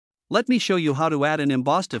Let me show you how to add an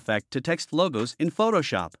embossed effect to text logos in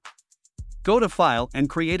Photoshop. Go to File and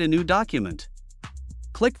create a new document.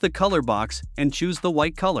 Click the color box and choose the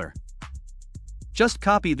white color. Just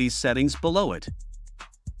copy these settings below it.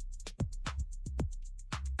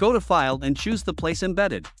 Go to File and choose the Place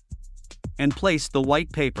Embedded. And place the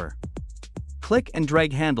white paper. Click and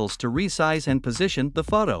drag handles to resize and position the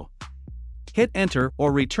photo. Hit Enter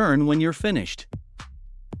or Return when you're finished.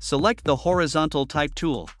 Select the Horizontal Type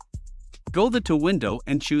tool. Go to Window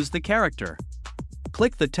and choose the character.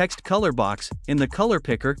 Click the text color box, in the color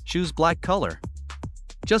picker choose black color.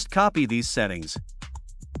 Just copy these settings.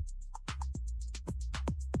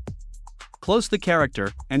 Close the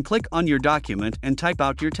character and click on your document and type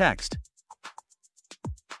out your text.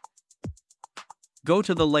 Go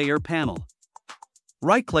to the Layer panel.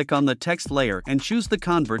 Right-click on the text layer and choose the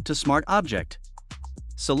Convert to Smart Object.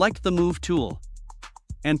 Select the Move tool.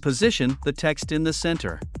 And position the text in the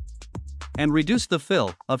center. And reduce the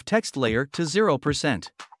fill of text layer to 0%.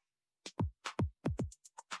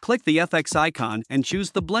 Click the FX icon and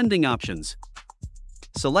choose the blending options.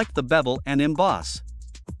 Select the bevel and emboss.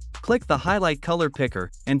 Click the highlight color picker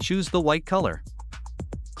and choose the white color.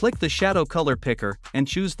 Click the shadow color picker and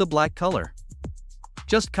choose the black color.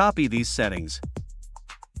 Just copy these settings.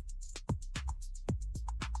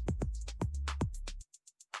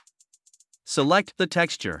 Select the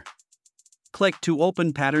texture. Click to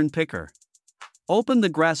open Pattern Picker. Open the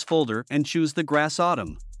Grass folder and choose the Grass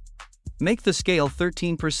Autumn. Make the scale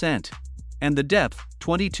 13% and the depth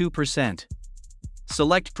 22%.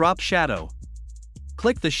 Select Drop Shadow.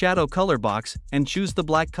 Click the Shadow color box and choose the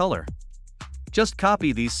black color. Just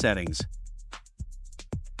copy these settings.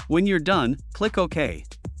 When you're done, click OK.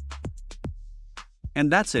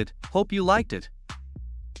 And that's it. Hope you liked it.